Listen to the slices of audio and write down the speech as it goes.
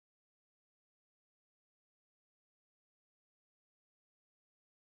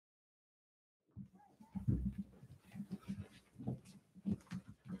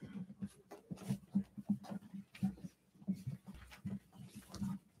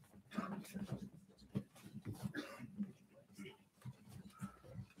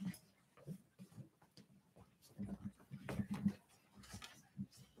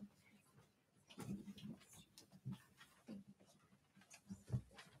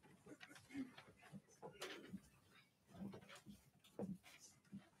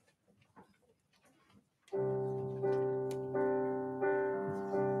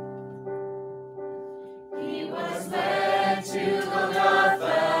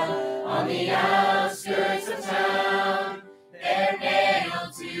the outskirts of town. They're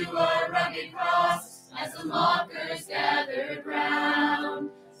nailed to a rugged cross as the mockers gathered round.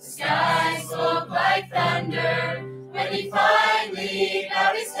 The skies spoke like thunder when he finally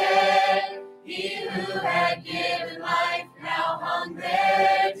bowed his head. He who had given life now hung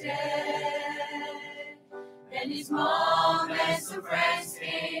there dead. Then his mom and some friends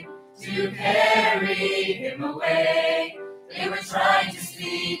came to carry him away. They were trying to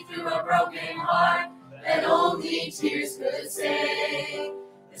speak through a broken heart that only tears could say.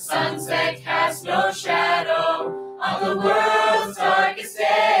 The sunset cast no shadow on the world's darkest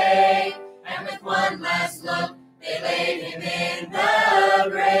day, and with one last look, they laid him in the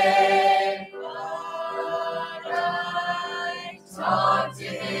grave. But I talked to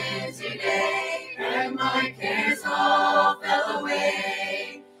him today, and my cares all fell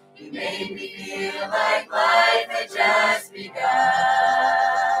away. He made me feel like life had just begun.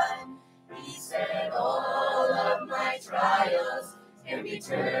 He said all of my trials can be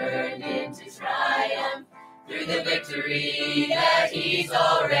turned into triumph through the victory that he's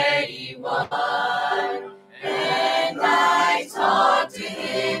already won. And I talked to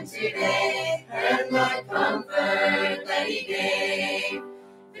him today, and the comfort that he gave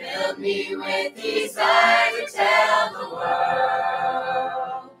filled me with desire to tell the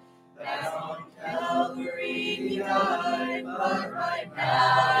world that on Calvary he died, but right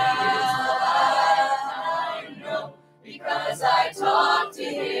now he is alive. I know, because I talked to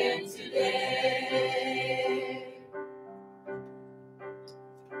him today.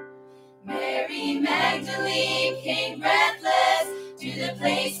 Mary Magdalene came breathless to the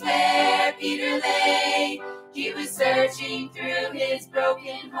place where Peter lay. He was searching through his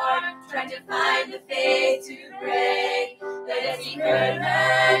broken heart, trying to find the faith to pray. But as he heard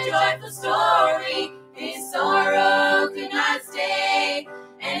her joyful story, his sorrow could not stay,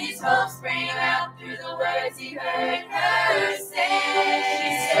 and his hope sprang out through the words he heard her say. She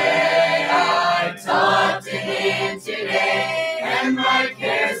said, I talked to him today, and my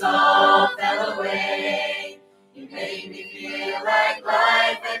cares all fell away. You made me feel like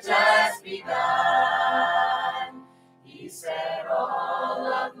life had just begun. He said all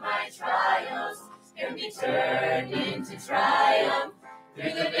of my trials can be turned into triumph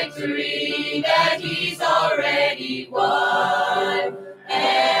through the victory that he's already won.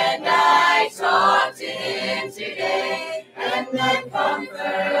 And I talked to him today, and the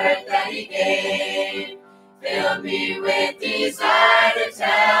comfort that he gave filled me with desire to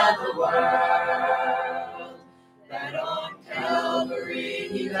tell the world